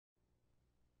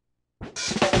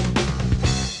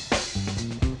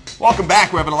Welcome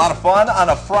back. We're having a lot of fun on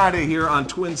a Friday here on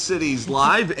Twin Cities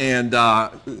Live, and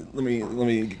let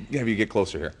me have you get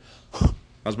closer here.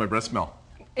 How's my breath smell?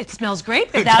 It smells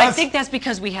great, but I think that's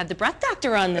because we had the breath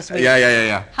doctor on this week.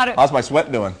 Yeah. How's my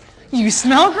sweat doing? You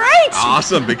smell great.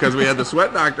 Awesome, because we had the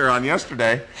sweat doctor on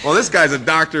yesterday. Well, this guy's a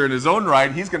doctor in his own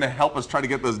right. He's going to help us try to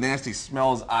get those nasty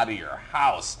smells out of your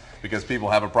house, because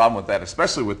people have a problem with that,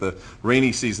 especially with the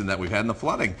rainy season that we've had and the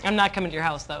flooding. I'm not coming to your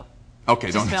house, though.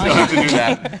 Okay, don't have to do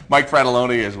that. Mike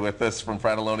Frattallone is with us from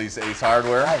Frattallone's Ace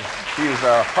Hardware. Hi. He is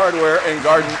our hardware and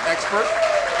garden expert.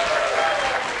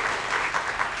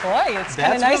 Boy, it's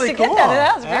kind of nice to get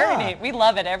that. That's very neat. We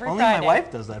love it every Friday. Only my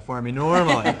wife does that for me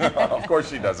normally. Of course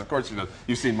she does. Of course she does.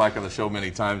 You've seen Mike on the show many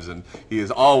times, and he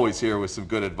is always here with some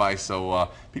good advice.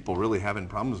 So people really having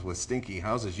problems with stinky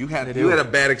houses. You had a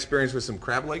bad experience with some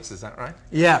crab legs. Is that right?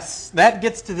 Yes. That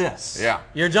gets to this. Yeah.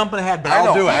 You're jumping ahead, but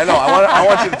I'll do it. I know. I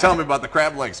want you to tell me about the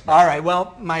crab legs. All right.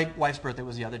 Well, my wife's birthday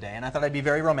was the other day, and I thought I'd be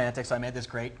very romantic, so I made this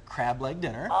great crab leg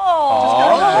dinner.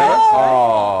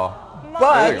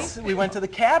 But we went to the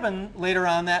cabin later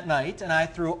on that night, and I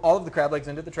threw all of the crab legs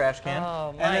into the trash can,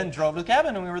 and then drove to the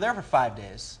cabin, and we were there for 5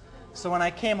 days. So when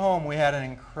I came home, we had an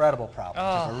incredible problem,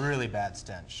 just a really bad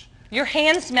stench. Your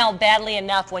hands smell badly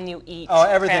enough when you eat. Oh,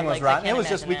 everything was rotten. It was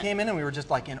just, we came in and we were just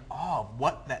like in awe of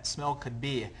what that smell could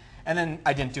be. And then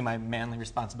I didn't do my manly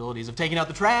responsibilities of taking out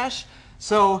the trash.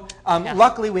 So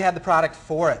luckily we had the product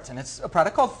for it, and it's a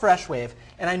product called Fresh Wave.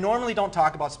 And I normally don't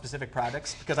talk about specific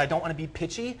products because I don't want to be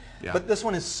pitchy, but this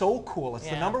one is so cool. It's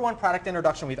the #1 product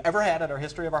introduction we've ever had at our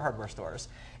history of our hardware stores.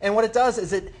 And what it does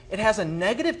is it has a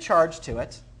negative charge to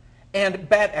it,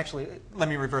 and actually, let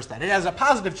me reverse that. It has a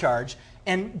positive charge,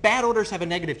 and bad odors have a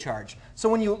negative charge. So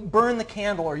when you burn the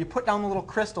candle, or you put down the little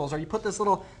crystals, or you put this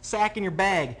little sack in your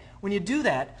bag, when you do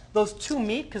that, those two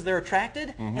meet because they're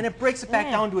attracted, and it breaks it back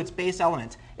down to its base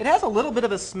element. It has a little bit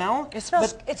of a smell. It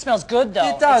smells good, though.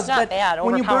 It does, it's not bad,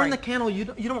 when you burn the candle, you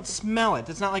don't smell it.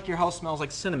 It's not like your house smells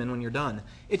like cinnamon when you're done.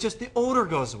 It's just the odor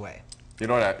goes away. You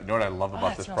know what I love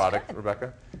about this product, good.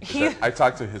 Rebecca? I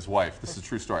talked to his wife. This is a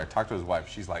true story. I talked to his wife.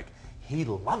 She's like, he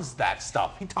loves that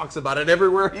stuff. He talks about it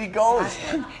everywhere he goes.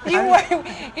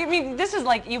 I mean, this is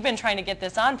like you've been trying to get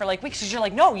this on for like weeks because you're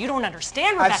like, no, you don't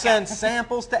understand, Rebecca. I've sent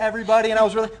samples to everybody, and I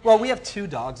was really, well, we have 2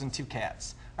 dogs and 2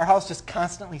 cats. Our house just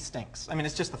constantly stinks. I mean,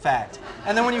 it's just a fact.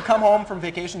 And then when you come home from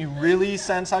vacation, you really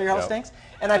sense how your house stinks.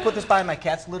 And I put this by my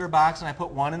cat's litter box, and I put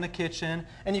one in the kitchen.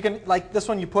 And you can, like this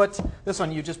one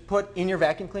you just put in your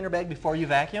vacuum cleaner bag before you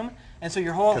vacuum. And so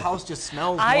your whole house just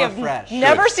smells more fresh. I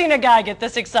have never seen a guy get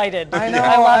this excited. I know,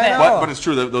 I love it. But it's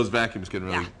true that those vacuums can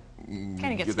really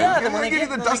kind of get when they get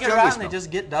rotten, they just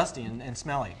get dusty and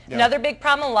smelly. Another big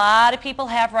problem a lot of people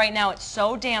have right now, it's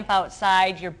so damp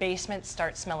outside, your basement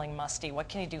starts smelling musty. What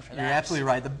can you do for that? You're absolutely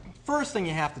right. The first thing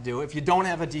you have to do, if you don't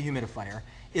have a dehumidifier,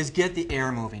 is get the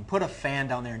air moving. Put a fan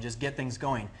down there and just get things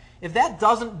going. If that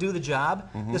doesn't do the job,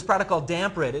 this product called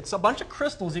Damp Rid, it's a bunch of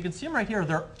crystals. You can see them right here.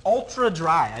 They're ultra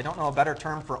dry. I don't know a better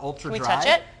term for ultra dry. Can we touch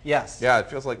it? Yes. Yeah, it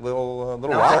feels like little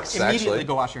rocks, immediately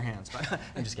go wash your hands. But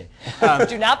I'm just kidding.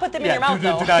 Do not put them in your mouth,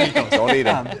 though. Do not eat those. Don't eat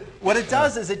them. What it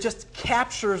does is it just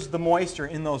captures the moisture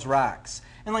in those rocks.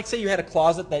 And like say you had a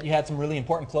closet that you had some really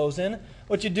important clothes in,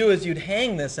 what you'd do is you'd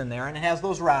hang this in there, and it has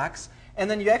those rocks, and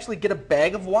then you actually get a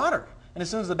bag of water. And as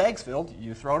soon as the bag's filled,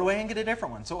 you throw it away and get a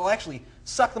different one. So it will actually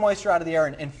suck the moisture out of the air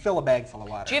and fill a bag full of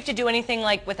water. Do you have to do anything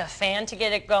like with a fan to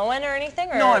get it going or anything?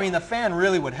 Or? No, I mean the fan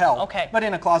really would help. Okay. But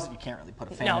in a closet, you can't really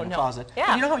put a fan in a closet.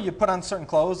 Yeah. And you know how you put on certain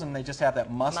clothes and they just have that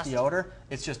musty odor?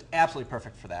 It's just absolutely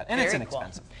perfect for that. And it's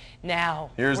inexpensive. Cool.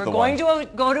 Now, we're going to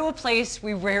go to a place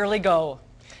we rarely go.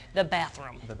 The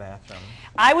bathroom. The bathroom.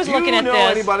 I was looking at this. Do you know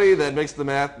anybody that makes the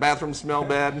bathroom smell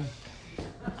bad?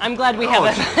 I'm glad we have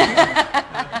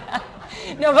it.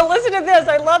 No, but listen to this.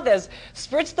 I love this.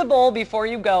 Spritz the bowl before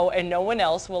you go, and no one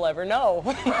else will ever know.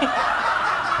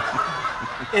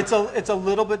 It's a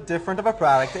little bit different of a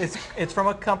product. It's from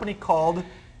a company called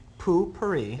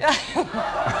Poo-Pourri.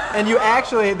 And you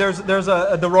actually,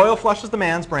 the Royal Flush is the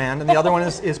man's brand, and the other one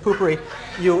is Poo-Pourri.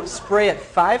 You spray it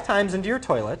 5 times into your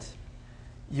toilet.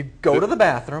 You go to the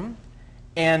bathroom,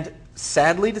 and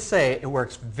sadly to say, it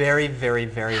works very, very,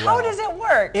 very well. How does it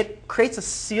work? It creates a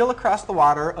seal across the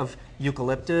water of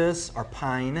eucalyptus or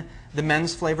pine. The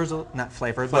men's flavors, not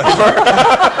flavors, but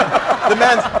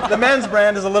the men's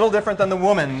brand is a little different than the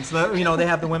women's.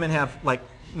 The women have like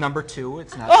 #2.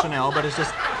 It's not Chanel, but it's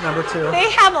just #2.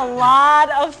 They have a lot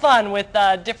of fun with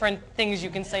different things you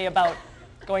can say about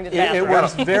going to the It bathroom.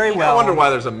 works very well. I wonder why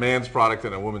there's a man's product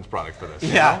and a woman's product for this.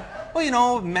 Yeah. Well, you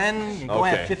know, men, you go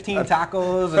Okay. have 15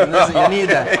 tacos, and this, you need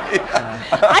that.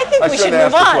 I think we should shouldn't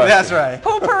move ask the on. question. That's right.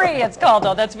 Potpourri, it's called,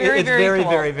 though. That's very, It's very very,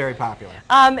 cool. very, very popular.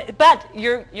 But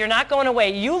you're not going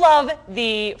away. You love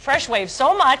the Fresh Wave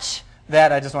so much.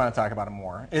 That I just want to talk about it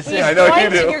more. It's, I know you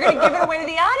do. You're going to give it away to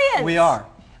the audience. We are.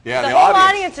 Yeah, The the whole audience.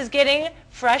 audience is getting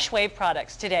Fresh Wave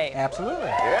products today. Absolutely.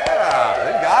 Yeah,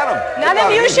 they got them. None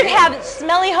of you should have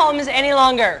smelly homes any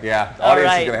longer. Yeah, the All audience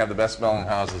right. is going to have the best smelling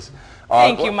houses.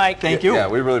 Thank you, Mike. Thank you. Yeah,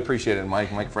 we really appreciate it. Mike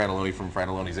Frattallone from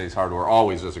Frattallone's Ace Hardware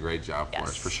always does a great job for Yes.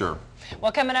 us, for sure.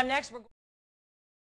 Well, coming up next, we're